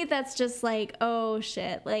me, that's just like, oh,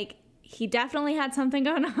 shit. Like, he definitely had something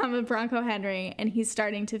going on with Bronco Henry, and he's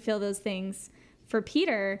starting to feel those things for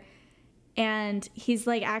Peter. And he's,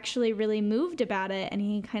 like, actually really moved about it. And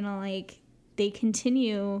he kind of, like, they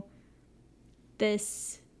continue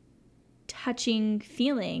this touching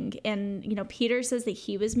feeling. And, Peter says that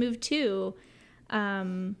he was moved, too.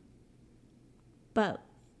 So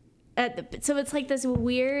it's, like, this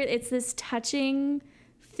weird, it's this touching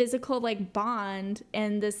physical like bond,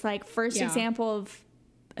 and this like first example of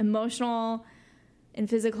emotional and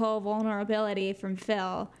physical vulnerability from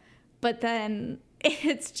Phil. But then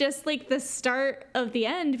it's just like the start of the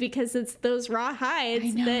end, because it's those raw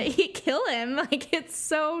hides that kill him. Like, it's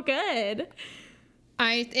so good.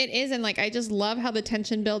 It is. And like, I just love how the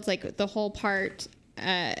tension builds, like the whole part.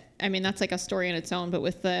 I mean, that's like a story in its own, but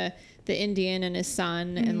with the Indian and his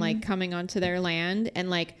son and like coming onto their land. And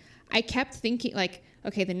like, I kept thinking like,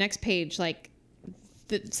 okay, the next page, like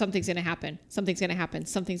something's going to happen. Something's going to happen.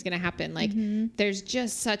 Something's going to happen. Like there's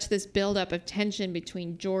just such this buildup of tension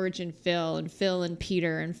between George and Phil and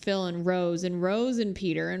Peter and Phil and Rose and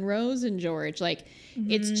Peter and Rose and George. Like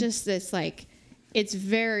it's just this, like, it's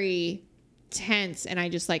very tense. And I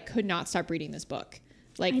just like could not stop reading this book.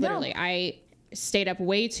 Like literally I stayed up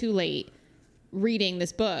way too late reading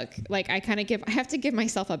this book. Like I have to give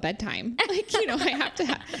myself a bedtime. Like,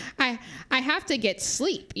 I have to get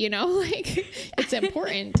sleep, like it's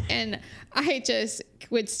important. And I just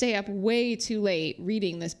would stay up way too late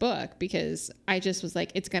reading this book because I just was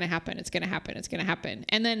like, it's going to happen. It's going to happen. It's going to happen.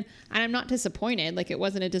 And I'm not disappointed. Like it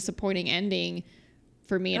wasn't a disappointing ending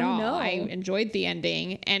for me at all. No. I enjoyed the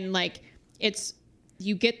ending, and like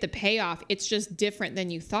you get the payoff. It's just different than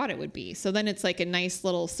you thought it would be. So then it's like a nice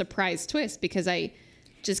little surprise twist, because I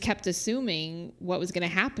just kept assuming what was going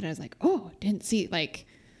to happen. I was like, oh, didn't see it. Like,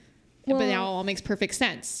 but now it all makes perfect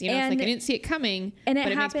sense. It's like I didn't see it coming, but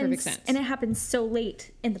it makes perfect sense. And it happens so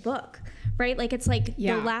late in the book, right? Like it's like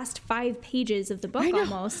the last 5 pages of the book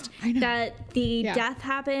almost that the death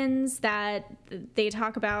happens, that they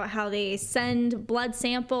talk about how they send blood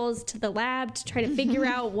samples to the lab to try to figure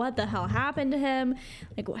out what the hell happened to him.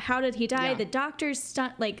 Like, how did he die? Yeah. The doctor's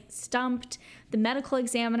stumped. The medical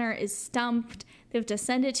examiner is stumped. They have to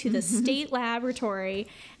send it to the state laboratory.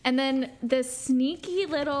 And then this sneaky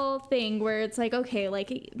little thing where it's like, okay,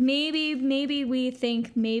 like maybe we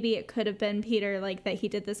think maybe it could have been Peter, like that he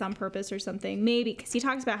did this on purpose or something. Maybe, because he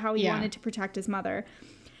talks about how he wanted to protect his mother.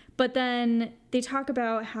 But then they talk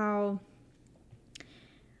about how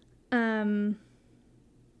the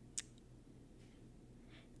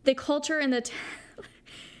culture and the...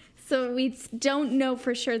 So we don't know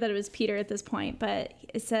for sure that it was Peter at this point, but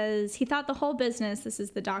it says, he thought the whole business, this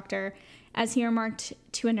is the doctor, as he remarked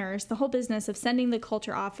to a nurse, the whole business of sending the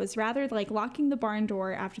culture off was rather like locking the barn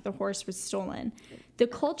door after the horse was stolen. The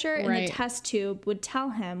culture in the test tube would tell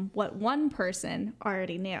him what one person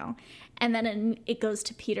already knew. And then it goes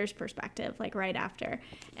to Peter's perspective, like right after.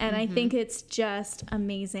 And I think it's just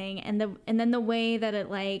amazing. And then the way that it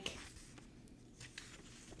like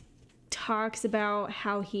talks about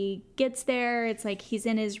how he gets there, it's like he's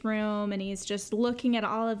in his room and he's just looking at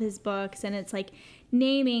all of his books, and it's like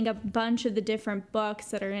naming a bunch of the different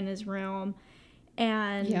books that are in his room,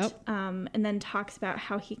 and and then talks about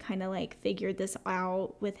how he kind of like figured this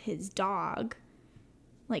out with his dog,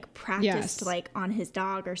 like practiced like on his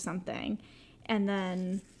dog or something. And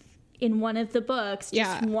then in one of the books,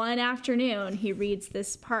 just one afternoon, he reads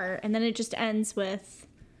this part, and then it just ends with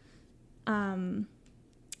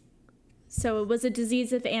so it was a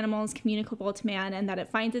disease of animals communicable to man, and that it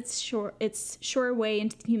finds its sure way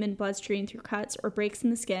into the human bloodstream through cuts or breaks in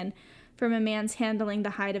the skin from a man's handling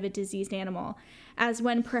the hide of a diseased animal, as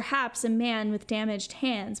when perhaps a man with damaged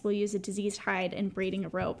hands will use a diseased hide in braiding a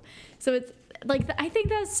rope. So it's like, I think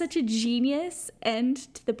that's such a genius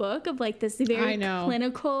end to the book of like this very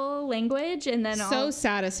clinical language, and then so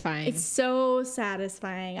satisfying. It's so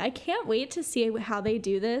satisfying. I can't wait to see how they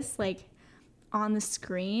do this, like on the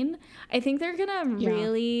screen. I think they're gonna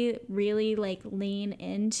really, really like lean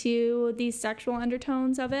into these sexual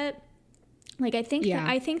undertones of it. Like I think that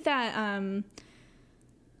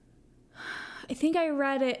I think I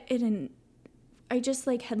read it in, I just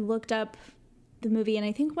like had looked up the movie, and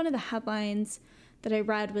I think one of the headlines that I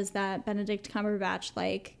read was that Benedict Cumberbatch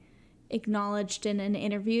like acknowledged in an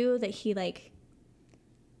interview that he like,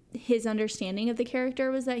 his understanding of the character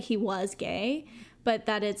was that he was gay, but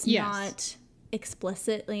that it's not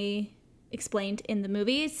explicitly explained in the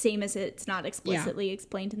movie, same as it's not explicitly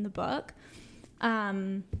explained in the book.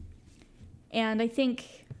 And I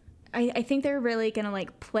think they're really gonna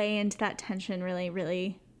like play into that tension really,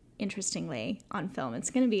 really interestingly on film. It's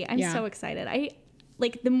gonna be, I'm so excited. I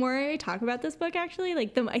like, the more I talk about this book, actually,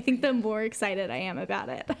 like I think the more excited I am about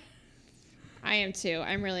it. I am too.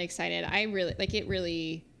 I'm really excited. I really like it.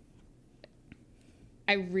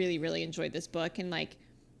 I really enjoyed this book, and like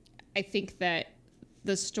I think that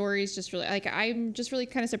the story's just really, like, I'm just really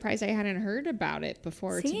kind of surprised I hadn't heard about it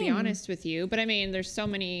before, to be honest with you. But I mean, there's so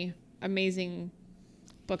many amazing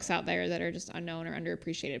books out there that are just unknown or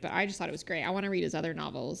underappreciated, but I just thought it was great. I want to read his other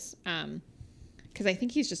novels, because I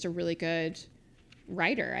think he's just a really good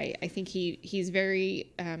writer. I think he's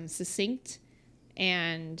very succinct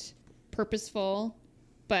and purposeful,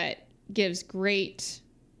 but gives great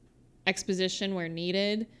exposition where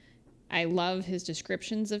needed. I love his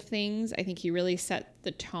descriptions of things. I think he really set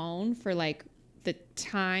the tone for like the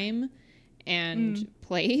time and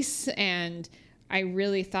place. And I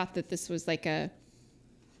really thought that this was like a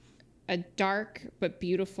dark but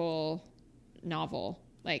beautiful novel.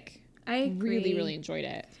 Like, I really enjoyed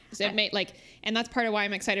it. So it made like, and that's part of why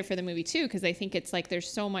I'm excited for the movie too, because I think it's like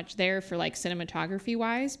there's so much there for like cinematography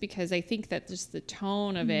wise, because I think that just the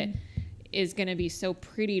tone of it is going to be so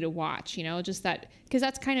pretty to watch, you know, just that, because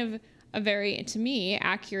that's kind of a very, to me,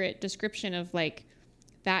 accurate description of like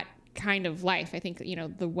that kind of life. I think, you know,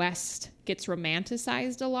 the West gets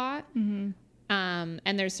romanticized a lot.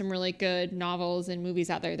 And there's some really good novels and movies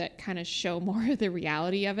out there that kind of show more of the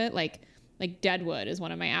reality of it. Like Deadwood is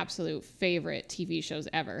one of my absolute favorite TV shows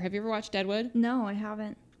ever. Have you ever watched Deadwood? No, I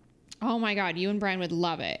haven't. Oh my God, you and Brian would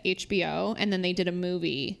love it. HBO. And then they did a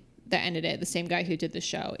movie that ended it. The same guy who did the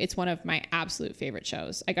show. It's one of my absolute favorite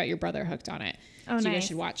shows. I got your brother hooked on it. Oh, so you guys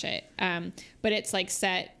should watch it. But it's like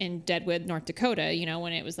set in Deadwood, North Dakota, you know,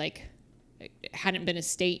 when it was like, it hadn't been a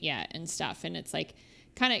state yet and stuff. And it's like,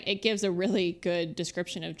 kind of, it gives a really good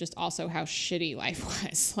description of just also how shitty life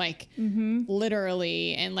was, like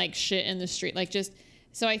literally, and like shit in the street, like just,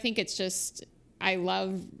 so I think it's just, I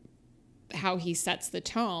love how he sets the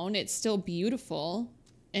tone. It's still beautiful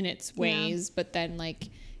in its ways, but then like,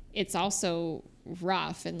 it's also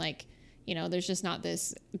rough, and like, you know, there's just not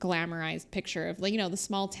this glamorized picture of like, you know, the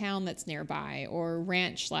small town that's nearby or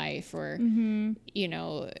ranch life or, you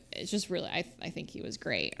know, it's just really, I think he was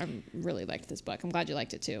great. I really liked this book. I'm glad you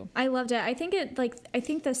liked it too. I loved it. I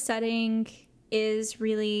think the setting is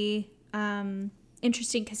really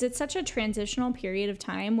interesting because it's such a transitional period of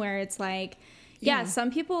time where it's like,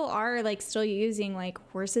 some people are like still using like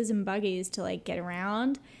horses and buggies to like get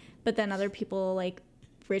around, but then other people, like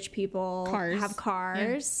rich people, have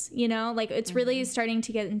cars, you know, like it's really starting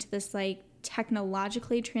to get into this like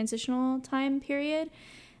technologically transitional time period.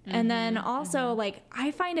 And then also like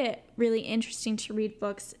I find it really interesting to read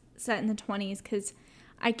books set in the 20s because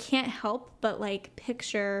I can't help but like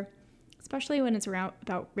picture, especially when it's around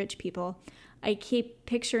about rich people, I keep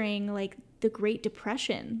picturing like the Great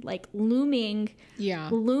Depression, like looming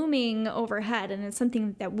overhead. And it's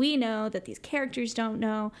something that we know that these characters don't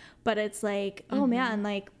know, but it's like, oh man,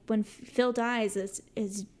 like when Phil dies,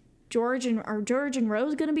 is George and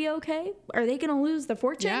Rose going to be okay? Are they going to lose the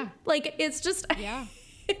fortune? Yeah. Like, it's just,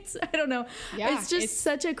 it's, I don't know. Yeah, it's just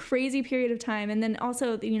such a crazy period of time. And then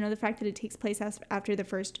also, you know, the fact that it takes place after the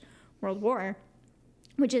First World War,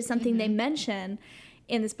 which is something they mention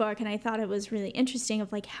in this book. And I thought it was really interesting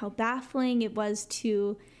of like how baffling it was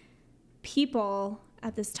to people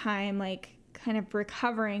at this time, like kind of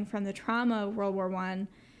recovering from the trauma of World War I,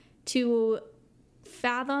 to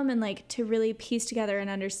fathom and like to really piece together and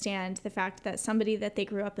understand the fact that somebody that they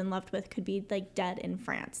grew up and loved with could be like dead in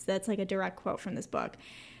France. That's like a direct quote from this book.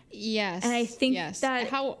 Yes. And I think that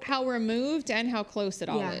how removed and how close it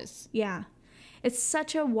all is. Yeah. It's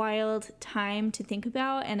such a wild time to think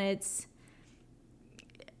about, and it's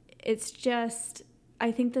just,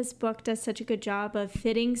 I think this book does such a good job of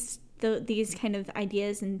fitting these kind of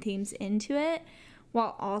ideas and themes into it,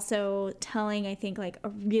 while also telling, I think, like a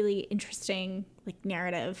really interesting like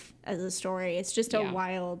narrative as a story. It's just a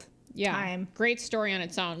wild time. Great story on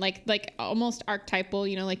its own. Like almost archetypal,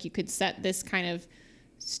 you know, like you could set this kind of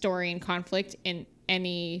story and conflict in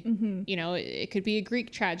any, you know, it could be a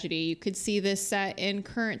Greek tragedy. You could see this set in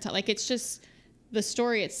current time. Like it's just, the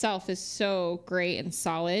story itself is so great and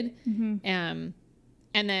solid. And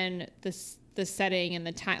then the setting and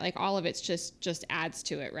the time, like all of it's just adds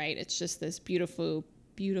to it, right? It's just this beautiful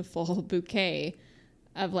bouquet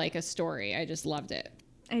of like a story. I just loved it.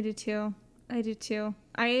 I did too. I'm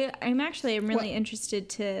really interested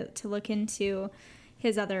to look into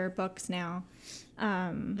his other books now.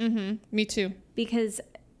 Me too. Because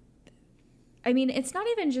I mean, it's not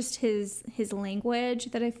even just his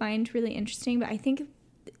language that I find really interesting, but I think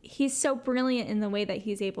he's so brilliant in the way that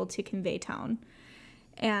he's able to convey tone.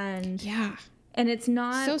 And it's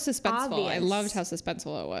not so suspenseful. Obvious. I loved how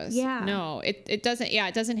suspenseful it was. Yeah. No, it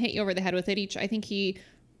doesn't hit you over the head with it. I think he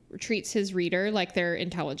treats his reader like they're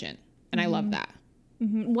intelligent, and I love that.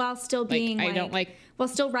 While still being while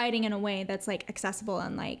still writing in a way that's like accessible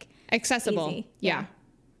and like accessible. Easy.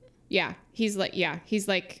 Yeah. He's like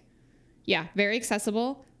very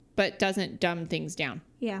accessible, but doesn't dumb things down.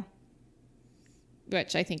 Yeah.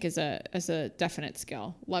 Which I think is a definite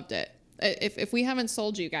skill. Loved it. If we haven't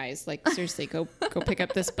sold you guys, like seriously, go pick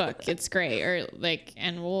up this book. It's great. Or like,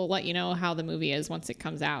 and we'll let you know how the movie is once it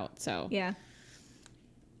comes out. So yeah,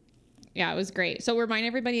 it was great. So remind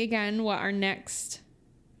everybody again what our next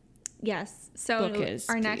book is.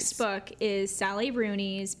 Our next book is Sally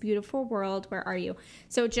Rooney's Beautiful World, Where Are You?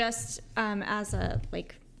 So just as a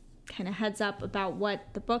like kind of heads up about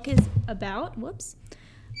what the book is about. Whoops.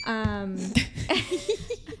 I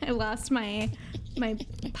lost my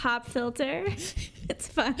pop filter. It's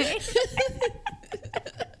fine.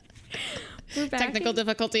 We're back. Technical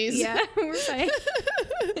difficulties. Yeah, we're fine.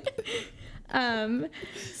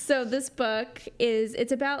 So this book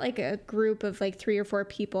it's about like a group of like 3 or 4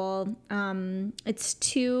 people. It's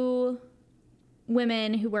 2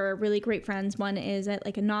 women who were really great friends. One is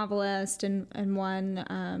like a novelist and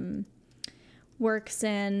one works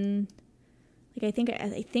in like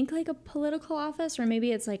I think like a political office, or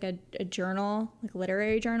maybe it's like a journal, like a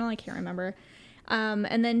literary journal. I can't remember.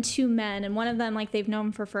 And then 2 men, and one of them like they've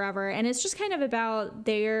known for forever, and it's just kind of about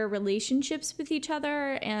their relationships with each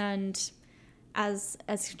other and as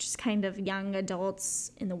just kind of young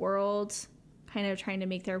adults in the world, kind of trying to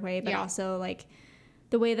make their way, but also like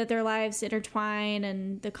the way that their lives intertwine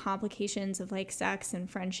and the complications of like sex and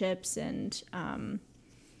friendships. And I'm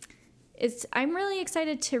really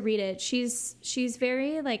excited to read it. She's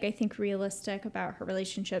very like, I think, realistic about her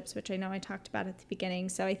relationships, which I know I talked about at the beginning.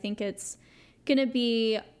 So I think it's going to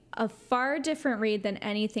be a far different read than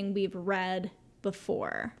anything we've read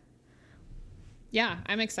before. Yeah,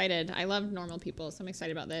 I'm excited. I love normal people, so I'm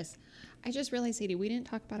excited about this. I just realized, Sadie, we didn't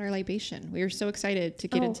talk about our libation. We were so excited to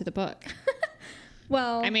get into the book.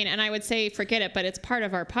 Well, I mean, and I would say forget it, but it's part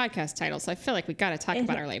of our podcast title, so I feel like we got to talk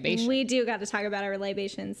about our libation. We do got to talk about our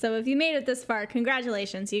libations. So if you made it this far,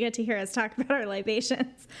 congratulations. You get to hear us talk about our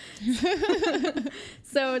libations.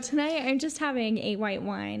 So tonight I'm just having a white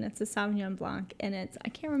wine. It's a Sauvignon Blanc, and I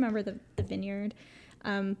can't remember the vineyard,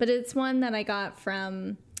 but it's one that I got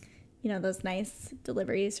from, those nice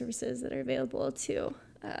delivery services that are available to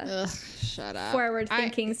shut up.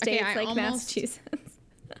 Forward-thinking states like Massachusetts.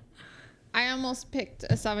 I almost picked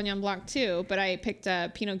a Sauvignon Blanc too, but I picked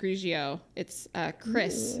a Pinot Grigio. It's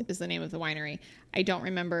Chris is the name of the winery. I don't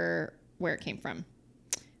remember where it came from,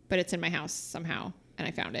 but it's in my house somehow. and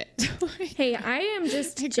I found it. Hey, I am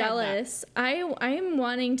just jealous. I am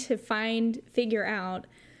wanting to figure out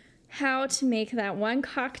how to make that one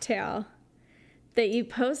cocktail that you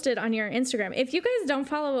posted on your Instagram. If you guys don't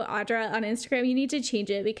follow Audra on Instagram, you need to change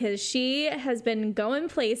it, because she has been going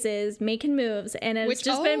places, making moves, and has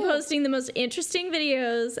been posting the most interesting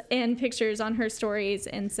videos and pictures on her stories.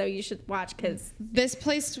 And so you should watch, because this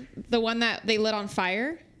place, the one that they lit on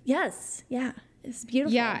fire. Yes. Yeah. It's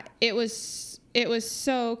beautiful. Yeah. It was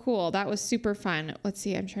so cool. That was super fun. Let's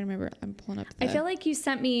see. I'm trying to remember. I'm pulling up. I feel like you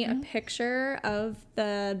sent me a picture of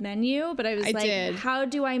the menu, but I was how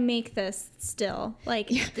do I make this still? Like,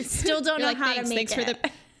 still don't know how to make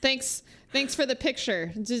it. Thanks for the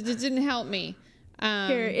picture. It didn't help me.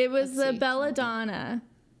 Here, it was the Belladonna.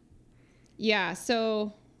 Yeah.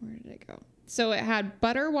 So where did it go? So it had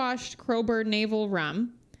butter washed Crowbird Navel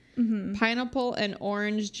rum, pineapple and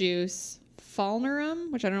orange juice,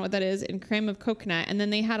 Falnerum, which I don't know what that is, and cream of coconut. And then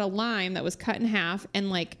they had a lime that was cut in half and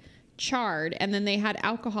like charred. And then they had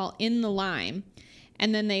alcohol in the lime.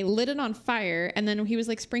 And then they lit it on fire. And then he was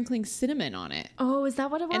like sprinkling cinnamon on it. Oh, is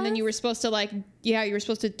that what it was? And then you were supposed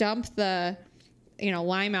to dump the,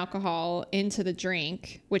 lime alcohol into the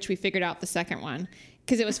drink, which we figured out the second one.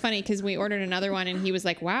 Because it was funny, because we ordered another one and he was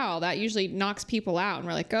like, wow, that usually knocks people out. And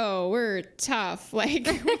we're like, oh, we're tough. Like,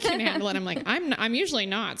 we can handle it. I'm like, I'm usually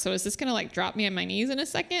not. So is this going to like drop me on my knees in a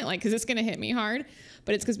second? Like, is this going to hit me hard?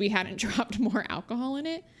 But it's because we hadn't dropped more alcohol in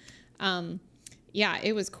it. Yeah,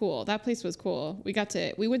 it was cool. That place was cool.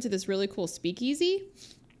 We went to this really cool speakeasy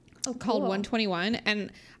called 121.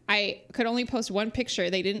 And I could only post one picture.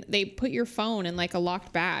 They put your phone in like a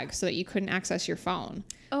locked bag so that you couldn't access your phone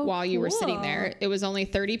while you were sitting there. It was only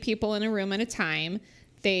 30 people in a room at a time.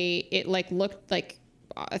 It looked like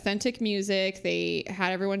authentic music. They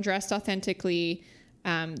had everyone dressed authentically.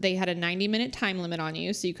 They had a 90-minute time limit on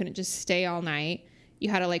you, so you couldn't just stay all night. You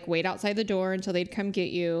had to like wait outside the door until they'd come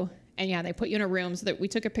get you. And yeah, they put you in a room, so that we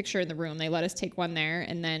took a picture in the room. They let us take one there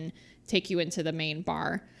and then take you into the main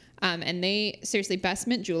bar. And they, seriously, best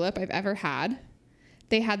mint julep I've ever had.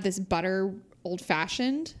 They had this butter old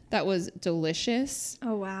fashioned that was delicious.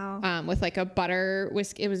 Oh, wow. With like a butter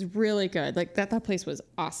whiskey. It was really good. Like that place was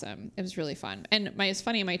awesome. It was really fun. And it's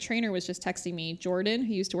funny, my trainer was just texting me, Jordan,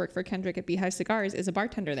 who used to work for Kendrick at Beehive Cigars, is a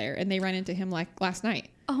bartender there. And they ran into him like last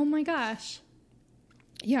night. Oh my gosh.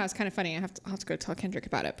 Yeah, it's kind of funny. I'll have to go tell Kendrick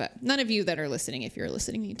about it, but none of you that are listening, if you're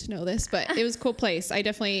listening, need to know this, but it was a cool place. I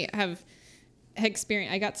definitely have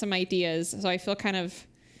experience. I got some ideas, so I feel kind of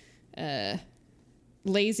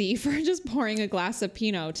lazy for just pouring a glass of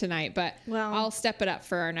Pinot tonight, but I'll step it up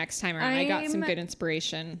for our next time around. I got some good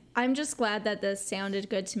inspiration. I'm just glad that this sounded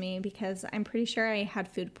good to me, because I'm pretty sure I had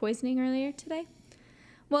food poisoning earlier today.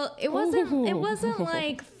 Well, it wasn't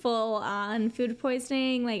like full on food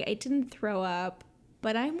poisoning. Like, I didn't throw up,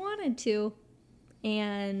 but I wanted to,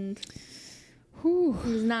 and it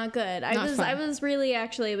was not good. I was really,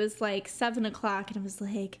 actually, it was like 7:00 and I was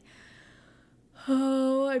like,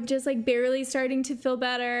 oh, I'm just like barely starting to feel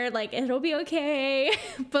better. Like, it'll be okay.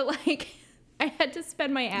 But like, I had to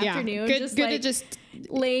spend my afternoon just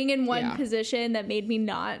laying in one position that made me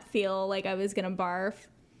not feel like I was going to barf.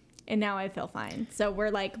 And now I feel fine. So we're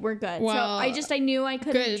good. Well, so I knew I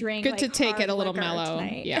couldn't drink. Good to take it a little mellow.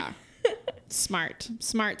 Tonight. Yeah. Smart.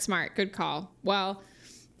 Good call. Well,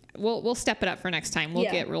 we'll step it up for next time. We'll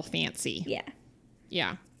get real fancy.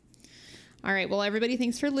 Yeah. All right. Well, everybody,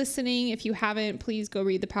 thanks for listening. If you haven't, please go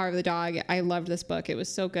read The Power of the Dog. I loved this book. It was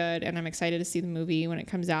so good, and I'm excited to see the movie when it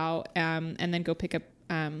comes out. And then go pick up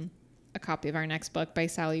a copy of our next book by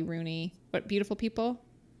Sally Rooney. What, Beautiful People?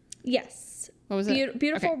 Yes. What was it?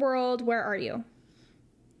 Beautiful World. Where are you?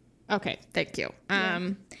 Okay, thank you.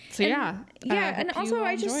 And also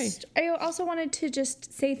I also wanted to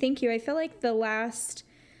just say thank you. I feel like the last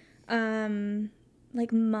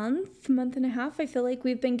like month and a half, I feel like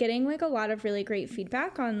we've been getting like a lot of really great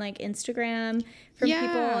feedback on like Instagram from people,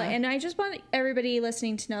 and I just want everybody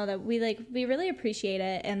listening to know that we really appreciate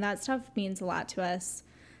it, and that stuff means a lot to us.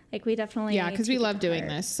 Like, we definitely because we love doing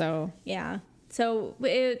this. So So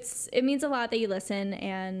it means a lot that you listen,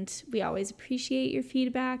 and we always appreciate your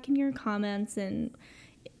feedback and your comments. And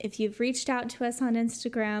if you've reached out to us on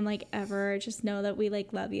Instagram, like ever, just know that we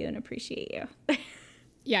like love you and appreciate you.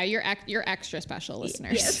 Yeah, you're extra special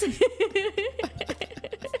listeners. Yes.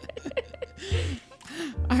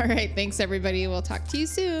 All right, thanks everybody. We'll talk to you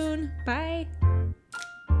soon. Bye.